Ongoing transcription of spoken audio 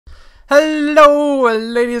Hello,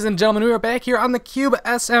 ladies and gentlemen. We are back here on the Cube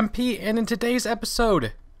SMP, and in today's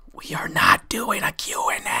episode, we are not doing a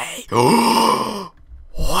Q&A.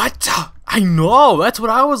 What? I know, that's what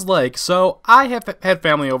I was like. So, I have had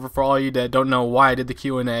family over. For all you that don't know why I did the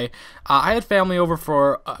Q&A. I had family over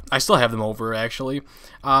for, I still have them over, actually.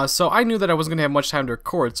 So, I knew that I wasn't going to have much time to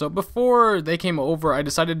record. So, before they came over, I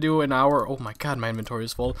decided to do an hour, oh my god, my inventory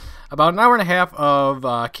is full. About an hour and a half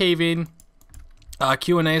of caving.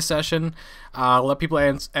 Q&A session. Let people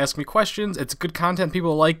ask me questions. It's good content.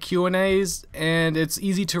 People like Q&As, and it's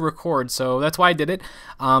easy to record, so that's why I did it.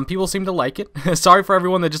 People seem to like it. Sorry for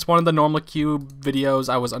everyone that just wanted the normal Cube videos.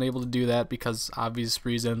 I was unable to do that because obvious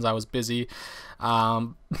reasons. I was busy.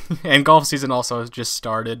 And golf season also has just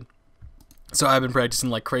started. So I've been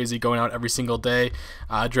practicing like crazy, going out every single day,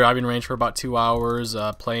 driving range for about 2 hours,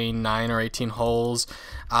 playing 9 or 18 holes.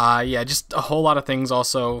 Yeah, just a whole lot of things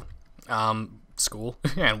also. School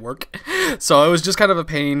and work, so it was just kind of a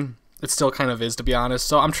pain. It still kind of is, to be honest.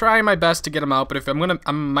 So I'm trying my best to get them out, but if I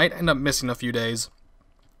might end up missing a few days,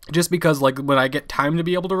 just because like when I get time to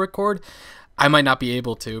be able to record, I might not be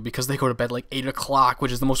able to because they go to bed like 8 o'clock,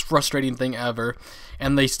 which is the most frustrating thing ever,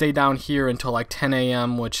 and they stay down here until like 10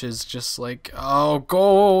 a.m., which is just like, oh,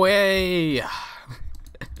 go away.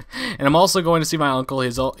 And I'm also going to see my uncle.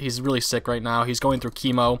 He's really sick right now. He's going through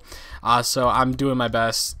chemo, so I'm doing my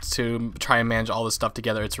best to try and manage all this stuff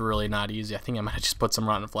together. It's really not easy. I think I might have just put some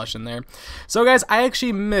rotten flesh in there. So guys, I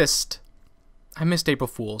actually missed April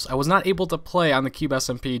Fools. I was not able to play on the Cube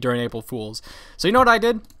SMP during April Fools. So you know what I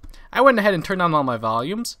did? I went ahead and turned on all my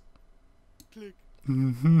volumes. Click.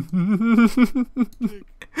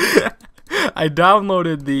 I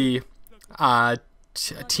downloaded the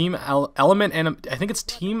Team Element, and I think it's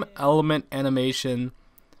Team Element Animation.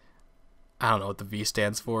 I don't know what the V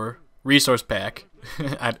stands for. Resource pack.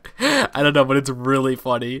 I don't know, but it's really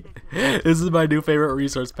funny. This is my new favorite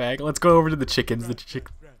resource pack. Let's go over to the chickens. The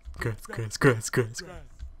chickens. Grass. Cluck, cluck,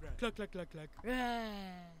 cluck.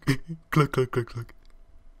 Cluck, cluck, cluck, cluck.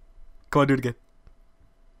 Come on, do it again.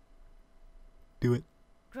 Do it.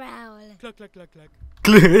 Growl. Cluck, cluck, cluck, cluck.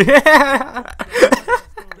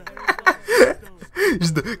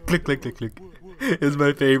 Just the click, click, click, click is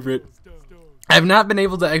my favorite. I've not been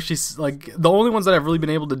able to actually, like, the only ones that I've really been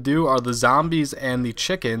able to do are the zombies and the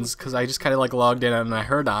chickens, because I just kind of like logged in and I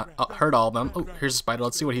heard all of them. Oh, here's a spider.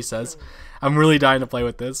 Let's see what he says. I'm really dying to play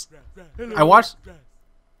with this. I watched.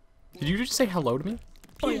 Did you just say hello to me?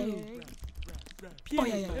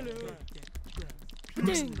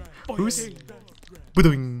 Who's?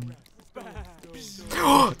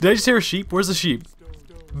 Did I just hear a sheep? Where's the sheep?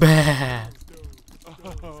 Bah.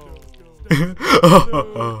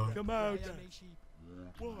 Come out.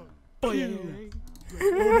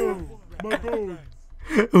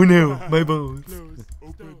 Oh no, my bones.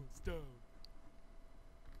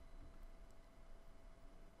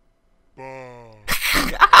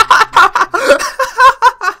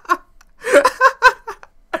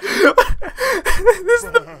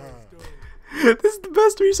 This is the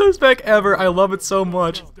best resource pack ever. I love it so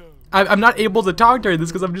much. I'm not able to talk during this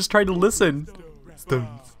because I'm just trying to listen. Stones.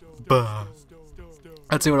 Bah.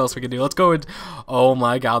 Let's see what else we can do. Let's go and, oh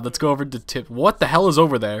my god, let's go over to tip. What the hell is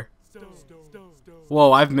over there?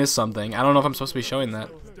 Whoa, I've missed something. I don't know if I'm supposed to be showing that.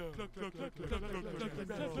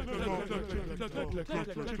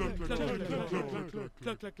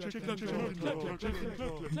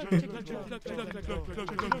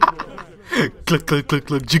 Click, click, click,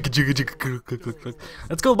 click, jigga, jigga, jigga, click, click, click, click.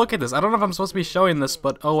 Let's go look at this. I don't know if I'm supposed to be showing this,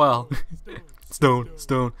 but oh well. Stone.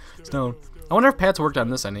 I wonder if Pat's worked on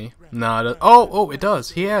this any. No, oh, it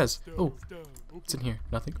does. He has. Oh, it's in here.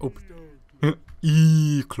 Nothing. Open.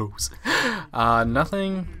 Close.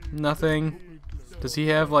 Nothing. Does he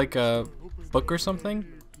have like a book or something?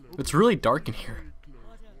 It's really dark in here.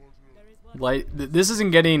 Light. This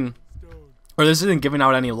isn't getting, or this isn't giving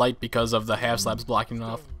out any light because of the half slabs blocking it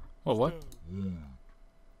off. Oh, what?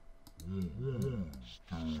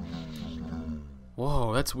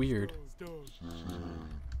 Whoa, that's weird.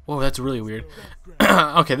 Whoa, that's really weird.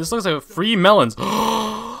 Okay, this looks like free melons.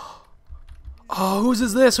 Oh, whose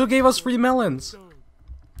is this? Who gave us free melons?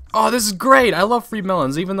 Oh, this is great. I love free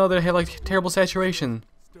melons, even though they have like terrible saturation.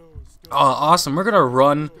 Oh, awesome. We're gonna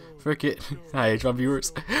run. Hi, my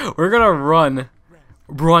viewers. We're gonna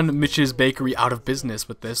run Mitch's Bakery out of business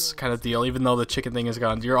with this kind of deal, even though the chicken thing is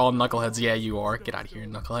gone. You're all knuckleheads. Yeah, you are. Get out of here,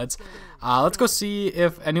 knuckleheads. Let's go see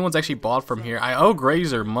if anyone's actually bought from here. I owe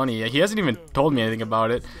Graser money. He hasn't even told me anything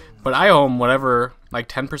about it, but I owe him whatever, like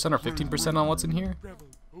 10% or 15% on what's in here.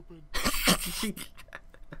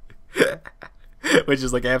 which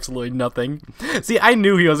is like absolutely nothing. See, I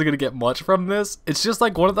knew he wasn't gonna get much from this. It's just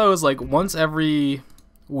like one of those, like, once every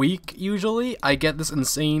week usually I get this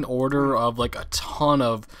insane order of like a ton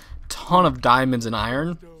of diamonds and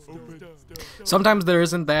iron. Sometimes there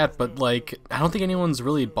isn't that, but like I don't think anyone's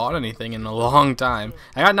really bought anything in a long time.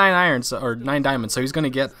 I got 9 irons or 9 diamonds, so he's gonna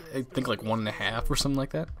get, I think, like 1.5 or something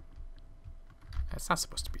like that. That's not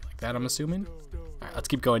supposed to be like that, I'm assuming. Alright, let's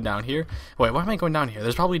keep going down here. Wait, why am I going down here?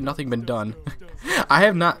 There's probably nothing been done. I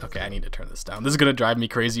have not. Okay, I need to turn this down. This is gonna drive me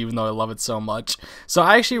crazy, even though I love it so much. So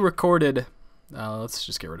I actually recorded. Let's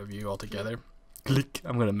just get rid of you altogether. Click.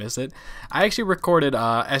 I'm gonna miss it. I actually recorded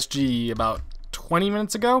SG about 20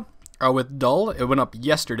 minutes ago. With Dull. It went up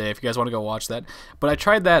yesterday if you guys want to go watch that. But I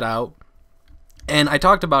tried that out, and I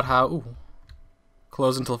talked about how... Ooh,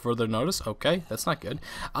 close until further notice. Okay, that's not good.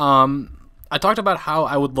 I talked about how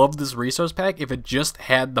I would love this resource pack if it just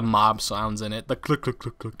had the mob sounds in it. The click, click,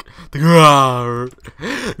 click, click. The grrr,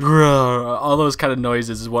 grrr. All those kind of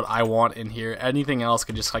noises is what I want in here. Anything else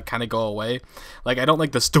could just like kind of go away. Like, I don't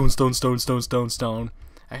like the stone, stone, stone, stone, stone, stone.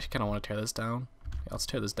 I actually kind of want to tear this down. Yeah, let's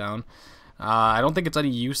tear this down. I don't think it's any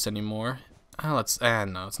use anymore. No, it's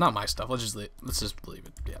not my stuff. Let's just leave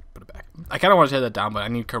it. Yeah, put it back. I kind of want to tear that down, but I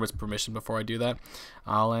need Kermit's permission before I do that.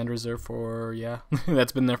 Land reserve for, yeah,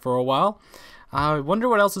 that's been there for a while. I wonder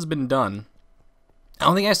what else has been done. I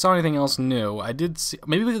don't think I saw anything else new. I did see,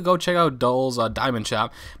 maybe we could go check out Dull's diamond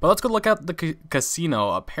shop, but let's go look at the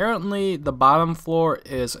casino. Apparently, the bottom floor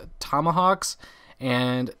is tomahawks,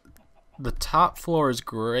 and the top floor is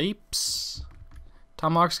grapes.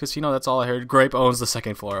 Tomahawks Casino, that's all I heard. Grape owns the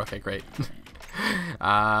second floor. Okay, great.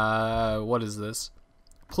 What is this?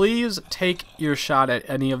 Please take your shot at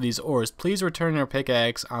any of these ores. Please return your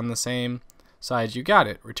pickaxe on the same side. You got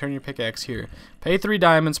it. Return your pickaxe here. Pay 3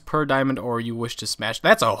 diamonds per diamond ore you wish to smash.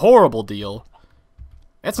 That's a horrible deal.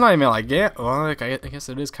 It's not even like, well, I guess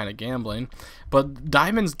it is kind of gambling. But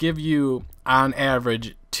diamonds give you, on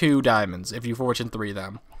average, 2 diamonds if you fortune 3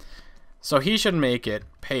 them. So he should make it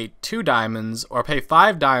pay 2 diamonds or pay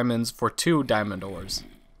 5 diamonds for 2 diamond ores.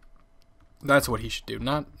 That's what he should do,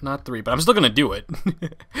 not 3. But I'm still gonna do it.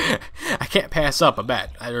 I can't pass up a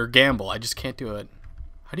bet or gamble. I just can't do it.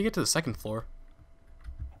 How do you get to the second floor?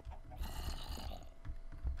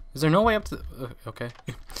 Is there no way up to? Okay,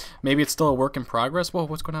 maybe it's still a work in progress. Whoa,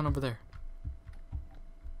 what's going on over there?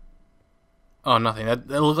 Oh, nothing. That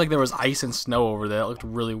looked like there was ice and snow over there. It looked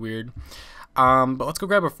really weird. But let's go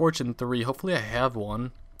grab a fortune 3. Hopefully I have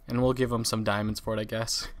one, and we'll give him some diamonds for it, I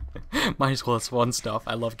guess. Might as well. It's fun stuff.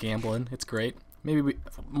 I love gambling. It's great. Maybe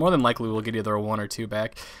more than likely we'll get either a 1 or 2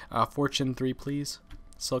 back. Fortune 3, please.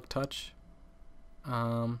 Silk touch.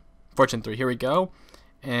 Fortune 3. Here we go.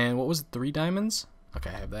 And what was it? 3 diamonds? Okay,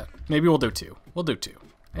 I have that. Maybe we'll do 2. We'll do 2.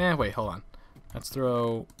 Wait, hold on. Let's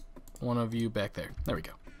throw one of you back there. There we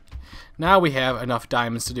go. Now we have enough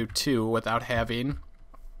diamonds to do 2 without having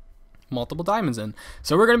multiple diamonds in.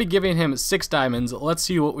 So we're going to be giving him 6 diamonds. Let's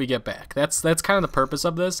see what we get back. That's kind of the purpose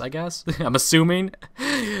of this, I guess. I'm assuming.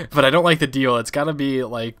 But I don't like the deal. It's got to be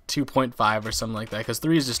like 2.5 or something like that, because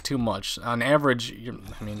 3 is just too much. On average,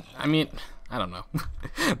 I mean, I don't know.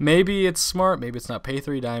 Maybe it's smart. Maybe it's not. Pay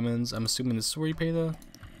 3 diamonds. I'm assuming this is where you pay the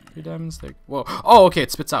 3 diamonds. There. Whoa. Oh, okay.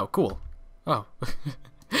 It spits out. Cool. Oh.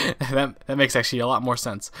 that makes actually a lot more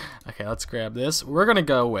sense. Okay, let's grab this. We're going to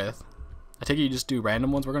go with... I take it you just do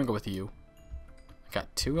random ones. We're going to go with you. I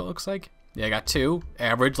got 2, it looks like. Yeah, I got 2.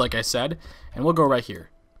 Average, like I said. And we'll go right here.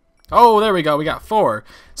 Oh, there we go. We got 4.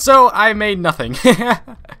 So I made nothing.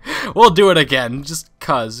 We'll do it again. Just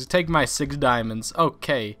cuz. Take my 6 diamonds.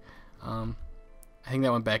 Okay. I think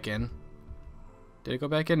that went back in. Did it go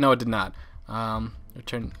back in? No, it did not.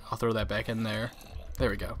 Return. I'll throw that back in there. There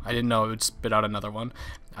we go. I didn't know it would spit out another one.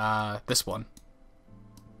 This one.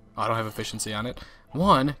 Oh, I don't have efficiency on it.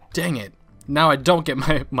 1. Dang it. Now I don't get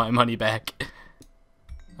my money back.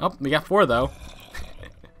 Oh, we got 4 though.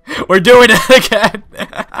 We're doing it again.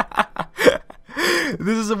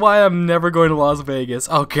 This is why I'm never going to Las Vegas.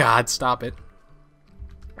 Oh God, stop it.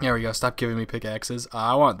 There we go. Stop giving me pickaxes.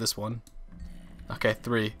 I want this one. Okay,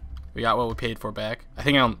 3. We got what we paid for back. I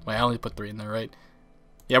think I only put 3 in there, right?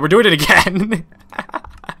 Yeah, we're doing it again.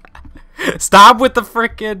 Stop with the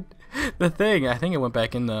thing. I think it went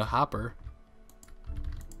back in the hopper.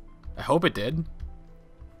 I hope it did.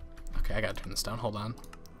 Okay, I gotta turn this down. Hold on.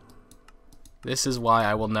 This is why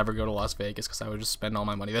I will never go to Las Vegas, because I would just spend all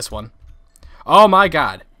my money. This one. Oh my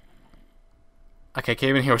God. Okay, I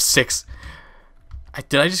came in here with 6.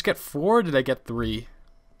 Did I just get 4 or did I get 3?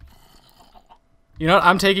 You know what?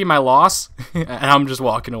 I'm taking my loss and I'm just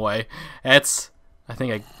walking away. I don't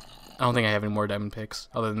think I have any more diamond picks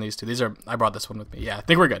other than these 2. I brought this one with me. Yeah, I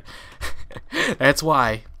think we're good. That's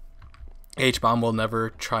why H-Bomb will never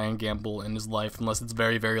try and gamble in his life unless it's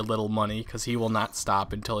very, very little money, because he will not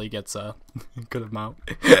stop until he gets a good amount.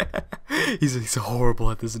 He's horrible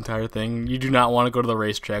at this entire thing. You do not want to go to the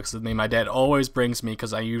racetracks with me. My dad always brings me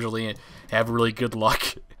because I usually have really good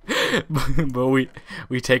luck. But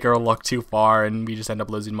we take our luck too far and we just end up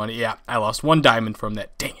losing money. Yeah, I lost 1 diamond from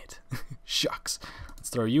that. Dang it. Shucks. Let's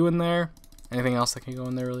throw you in there. Anything else that can go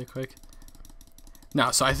in there really quick?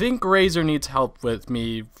 No, so I think Graser needs help with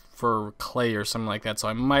me for clay or something like that, so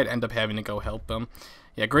I might end up having to go help him.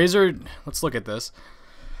 Yeah, Graser, let's look at this.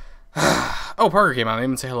 Oh, Parker came out. I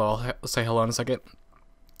didn't even say hello. I'll say hello in a second.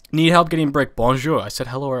 Need help getting brick. Bonjour. I said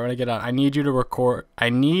hello when I get out. I need you to record. I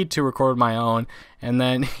need to record my own. And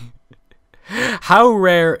then, how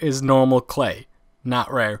rare is normal clay?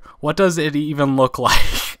 Not rare. What does it even look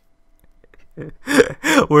like?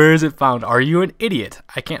 Where is it found? Are you an idiot?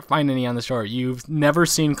 I can't find any on the shore. You've never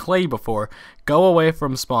seen clay before. Go away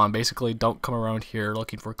from spawn. Basically, don't come around here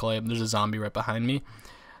looking for clay. There's a zombie right behind me.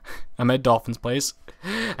 I'm at Dolphin's place.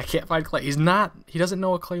 I can't find clay. He doesn't know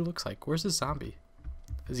what clay looks like. Where's this zombie?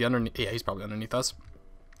 Is he underneath? Yeah, he's probably underneath us.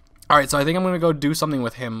 Alright, so I think I'm going to go do something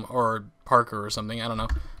with him or Parker or something. I don't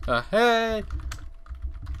know. Hey!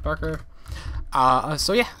 Parker.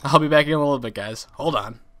 So yeah, I'll be back in a little bit, guys. Hold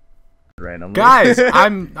on. Randomly. Guys,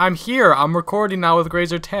 I'm here. I'm recording now with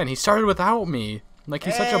Graser 10. He started without me. Like,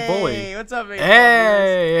 he's such a bully. Hey, what's up,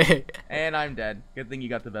 Hey! And I'm dead. Good thing you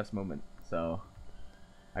got the best moment. So,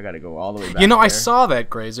 I gotta go all the way back. You know, there. I saw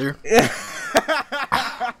that, Graser.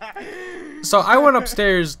 So I went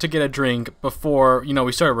upstairs to get a drink before, you know,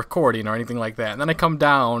 we started recording or anything like that. And then I come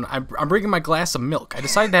down. I'm bringing my glass of milk. I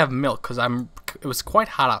decided to have milk because it was quite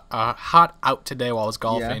hot out today while I was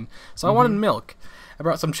golfing. Yeah. So I wanted milk. I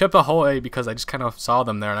brought some Chips Ahoy because I just kind of saw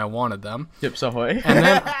them there and I wanted them. Chips Ahoy.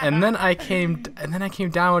 and then I came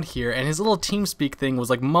down here and his little TeamSpeak thing was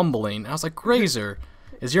like mumbling. I was like, Graser,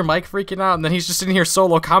 is your mic freaking out? And then he's just sitting here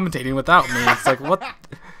solo commentating without me. It's like, what?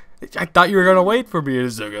 I thought you were gonna wait for me.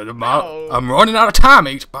 It's like, I'm running out of time,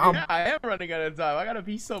 H-Bomb. Yeah, I am running out of time. I gotta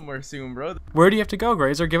be somewhere soon, bro. Where do you have to go,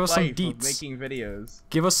 Graser? Give us some Life of deets. making videos.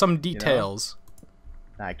 Give us some details. You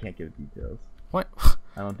know? Nah, I can't give details. What?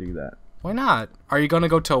 I don't do that. Why not? Are you gonna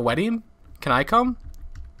go to a wedding? Can I come?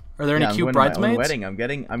 Are there any cute bridesmaids? Wedding. I'm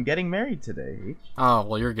getting married today. H. Oh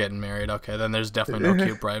well, you're getting married. Okay, then there's definitely no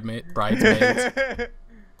cute bridesmaids.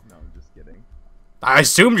 No, I'm just kidding. I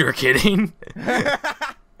assumed you were kidding.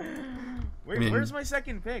 Where's my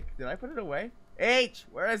second pick? Did I put it away? H,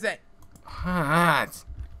 where is it? I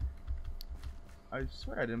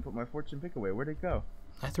swear I didn't put my fortune pick away. Where'd it go?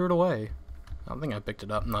 threw it away. I don't think I picked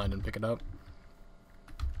it up. No, I didn't pick it up.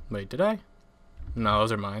 Wait, did I? No,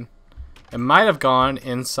 those are mine. It might have gone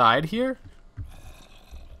inside here.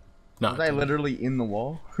 No. Was I literally in the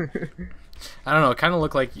wall? I don't know. It kind of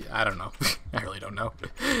looked like... I don't know. I really don't know.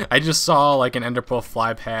 I just saw like an ender pearl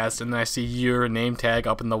fly past, and then I see your name tag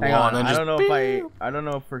up in the wall, and then just... I don't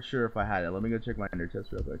know for sure if I had it. Let me go check my ender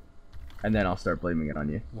chest real quick, and then I'll start blaming it on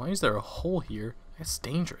you. Why is there a hole here? That's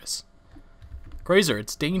dangerous. Graser,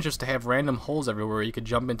 it's dangerous to have random holes everywhere you could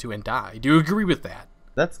jump into and die. Do you agree with that?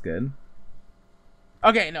 That's good.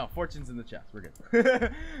 Okay, no, fortune's in the chest. We're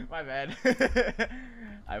good. My bad.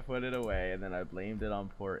 I put it away, and then I blamed it on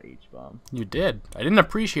poor H-Bomb. You did. I didn't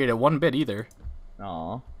appreciate it one bit either.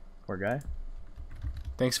 Aw, poor guy.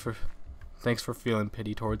 Thanks for feeling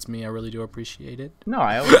pity towards me. I really do appreciate it. No,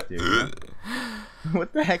 I always do.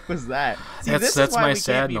 What the heck was that? See, that's my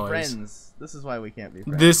sad noise. Friends. This is why we can't be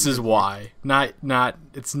friends. This is why. Not.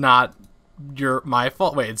 It's not my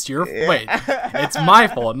fault. Wait, it's your. Wait, it's my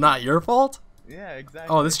fault, not your fault. Yeah,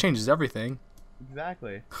 exactly. Oh, this changes everything.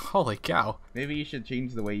 Exactly. Holy cow. Maybe you should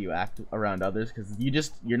change the way you act around others, because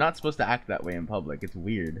you're not supposed to act that way in public. It's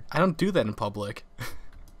weird. I don't do that in public.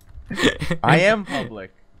 I am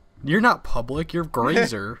public. You're not public. You're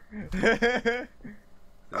Graser.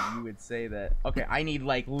 So you would say that... Okay, I need,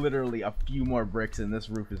 like, literally a few more bricks and this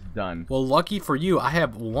roof is done. Well, lucky for you, I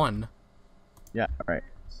have one. Yeah, alright.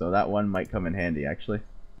 So that one might come in handy, actually.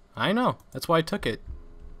 I know. That's why I took it.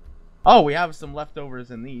 Oh, we have some leftovers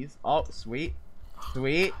in these. Oh, sweet.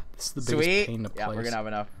 Sweet. This is the biggest pain to place. Yeah, we're gonna have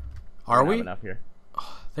enough. Are we? Have enough here.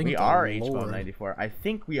 Oh, we are H-Bomb 94. I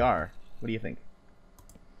think we are. What do you think?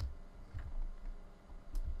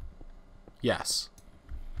 Yes.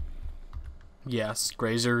 Yes.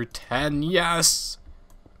 Graser 10. Yes.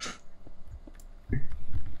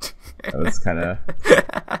 That was kind of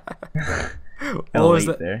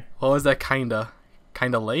late there. What was that?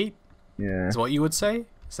 Kinda late? Yeah. Is what you would say?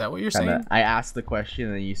 Is that what you're saying? I asked the question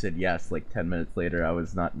and you said yes. Like 10 minutes later, I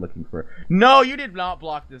was not looking for. No, you did not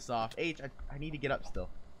block this off. H, I need to get up still.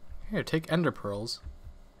 Here, take ender pearls.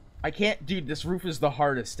 I can't, dude. This roof is the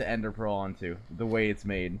hardest to ender pearl onto. The way it's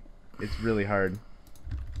made, it's really hard.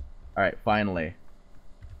 All right, finally,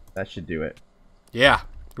 that should do it. Yeah,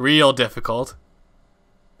 real difficult.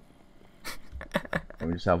 Let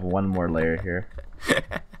me just have one more layer here.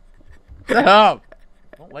 Shut up!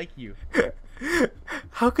 I don't like you.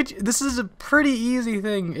 How could you? This is a pretty easy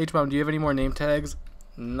thing. H-Bomb, do you have any more name tags?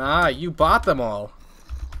 Nah, you bought them all.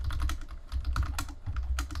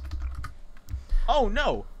 Oh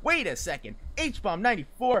no! Wait a second. H-Bomb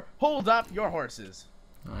 94, hold up your horses.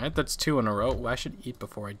 Alright, that's 2 in a row. I should eat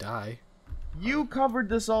before I die. You covered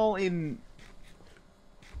this all in...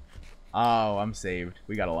 Oh, I'm saved.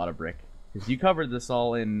 We got a lot of brick. Because you covered this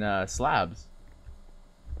all in slabs.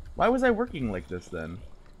 Why was I working like this then?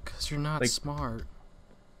 Because you're not smart.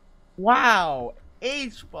 Wow!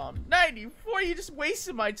 H-Bomb 94, you just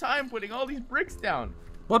wasted my time putting all these bricks down.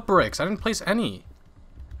 What bricks? I didn't place any.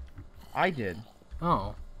 I did.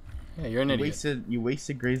 Oh. Yeah, you're an idiot. You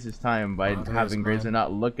wasted Graser's time by having Graser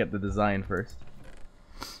not look at the design first.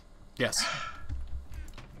 Yes.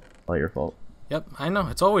 All your fault. Yep, I know.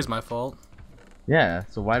 It's always my fault. Yeah,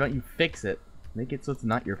 so why don't you fix it? Make it so it's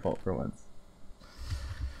not your fault for once.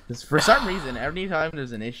 Because for some reason, every time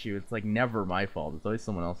there's an issue, it's like never my fault. It's always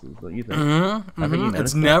someone else's. What do you think?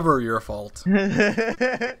 It's never your fault.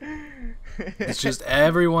 It's just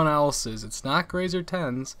everyone else's. It's not Graser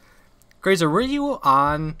 10's. Graser, were you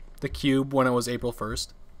on the Cube when it was April 1st?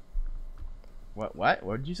 What?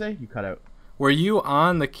 What did you say? You cut out. Were you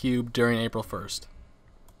on the Cube during April 1st?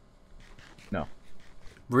 No.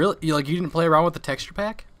 Really? You didn't play around with the texture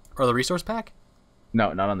pack? Or the resource pack?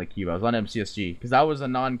 No, not on the Cube. I was on MCSG. Because that was a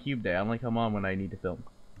non-Cube day. I only come on when I need to film.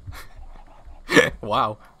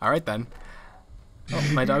 Wow. Alright then.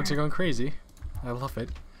 Oh, my dogs are going crazy. I love it.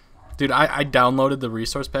 Dude, I downloaded the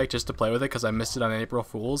resource pack just to play with it because I missed it on April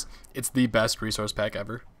Fool's. It's the best resource pack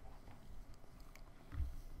ever.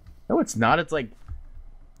 No, it's not. It's like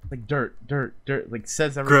dirt. Like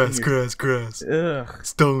says everything. Grass. Ugh.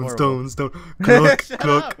 Stone. Cluck, Shut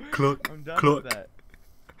cluck, up. cluck, I'm done cluck. with that.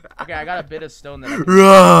 Okay, I got a bit of stone that I can...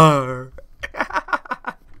 Roar!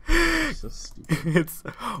 So stupid. It's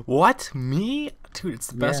what? Me? Dude, it's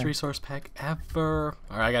the best Yeah. resource pack ever.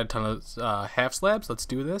 Alright, I got a ton of half slabs. Let's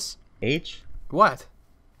do this. H? What?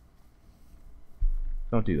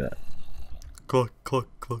 Don't do that. Cluck, cluck,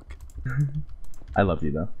 cluck. I love you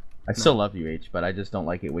though. I still love you, H, but I just don't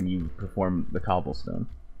like it when you perform the cobblestone.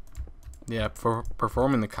 Yeah, for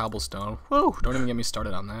performing the cobblestone. Whoa, don't even get me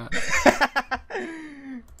started on that.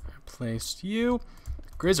 I placed you.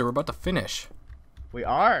 Graser, we're about to finish. We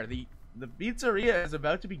are. The pizzeria is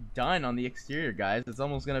about to be done on the exterior, guys. It's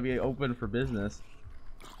almost going to be open for business.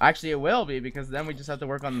 Actually, it will be, because then we just have to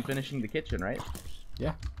work on finishing the kitchen, right?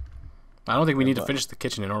 Yeah. I don't think we need to finish the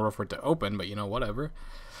kitchen in order for it to open, but you know, whatever.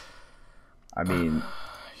 I mean,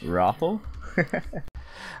 raffle? Alright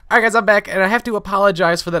guys, I'm back, and I have to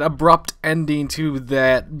apologize for that abrupt ending to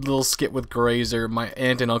that little skit with Graser. My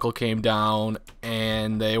aunt and uncle came down,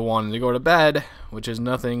 and they wanted to go to bed, which is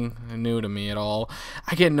nothing new to me at all.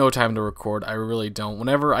 I get no time to record, I really don't.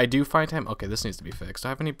 Whenever I do find time... Okay, this needs to be fixed. Do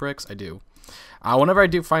I have any bricks? I do. Whenever I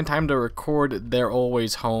do find time to record, they're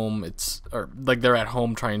always home. They're at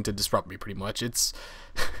home trying to disrupt me, pretty much. It's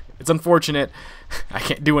unfortunate. I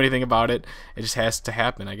can't do anything about it. It just has to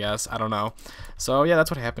happen, I guess. I don't know. So, yeah, that's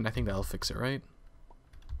what happened. I think that'll fix it, right?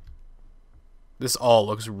 This all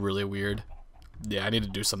looks really weird. Yeah, I need to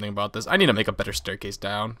do something about this. I need to make a better staircase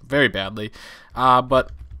down. Very badly.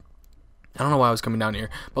 But I don't know why I was coming down here.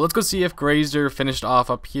 But let's go see if Graser finished off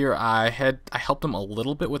up here. I helped him a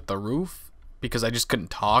little bit with the roof, because I just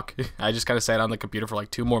couldn't talk. I just kind of sat on the computer for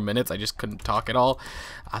like 2 more minutes. I just couldn't talk at all.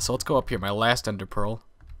 So let's go up here. My last ender pearl.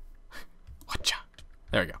 Watcha.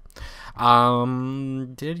 There we go.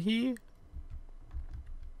 Did he?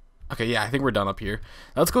 Okay, yeah, I think we're done up here.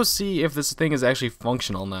 Now let's go see if this thing is actually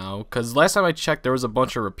functional now. Because last time I checked, there was a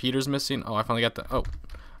bunch of repeaters missing. Oh, I finally got the...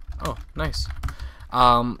 Oh, nice.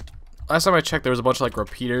 Last time I checked, there was a bunch of like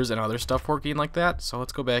repeaters and other stuff working like that. So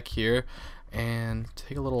let's go back here and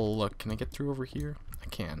take a little look. Can I get through over here? I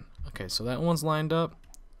can. Okay, so that one's lined up.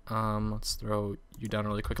 Let's throw you down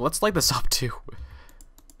really quick. Let's light this up too.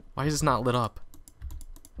 Why is this not lit up?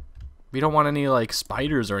 We don't want any like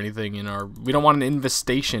spiders or anything in our... We don't want an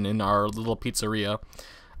infestation in our little pizzeria.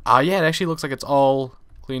 Yeah, it actually looks like it's all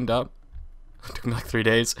cleaned up. It took me like 3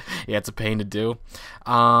 days. Yeah, it's a pain to do.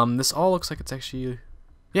 This all looks like it's actually...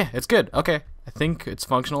 Yeah, it's good. Okay, I think it's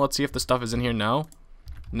functional. Let's see if the stuff is in here. No.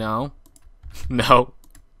 No. No.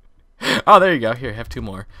 Oh, there you go. Here, have 2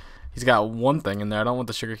 more. He's got 1 thing in there. I don't know what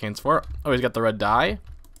the sugar cane's for. Oh, he's got the red dye.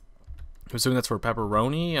 I'm assuming that's for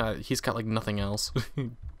pepperoni. He's got like nothing else.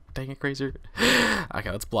 Dang it, Graser.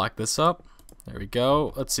 Okay, let's block this up. There we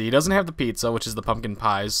go. Let's see. He doesn't have the pizza, which is the pumpkin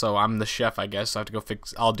pies, so I'm the chef, I guess. So I have to go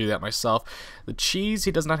fix. I'll do that myself. The cheese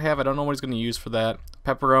he does not have. I don't know what he's going to use for that.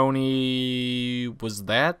 Pepperoni. Was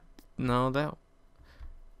that? No, that.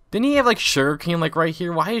 Didn't he have like sugarcane like right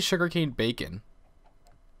here? Why is sugarcane bacon?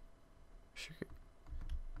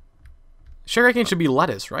 Sugarcane should be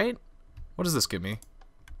lettuce, right? What does this give me?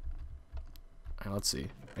 Alright, let's see.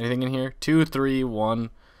 Anything in here? 2, 3, 1,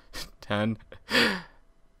 10.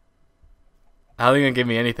 I don't think it'll give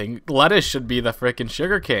me anything. Lettuce should be the frickin'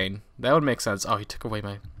 sugarcane. That would make sense. Oh, he took away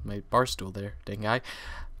my bar stool there. Dang guy.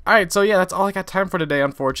 Alright, so yeah, that's all I got time for today,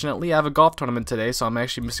 unfortunately. I have a golf tournament today, so I'm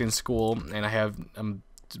actually missing school, and I'm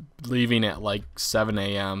leaving at like 7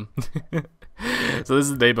 a.m. So this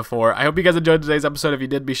is the day before. I hope you guys enjoyed today's episode. If you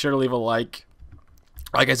did, be sure to leave a like.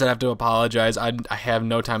 Like I said, I have to apologize. I have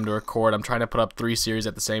no time to record. I'm trying to put up 3 series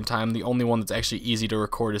at the same time. The only one that's actually easy to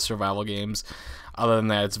record is survival games. Other than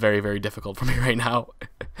that, it's very, very difficult for me right now.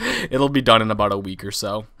 It'll be done in about a week or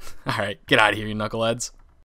so. Alright, get out of here, you knuckleheads.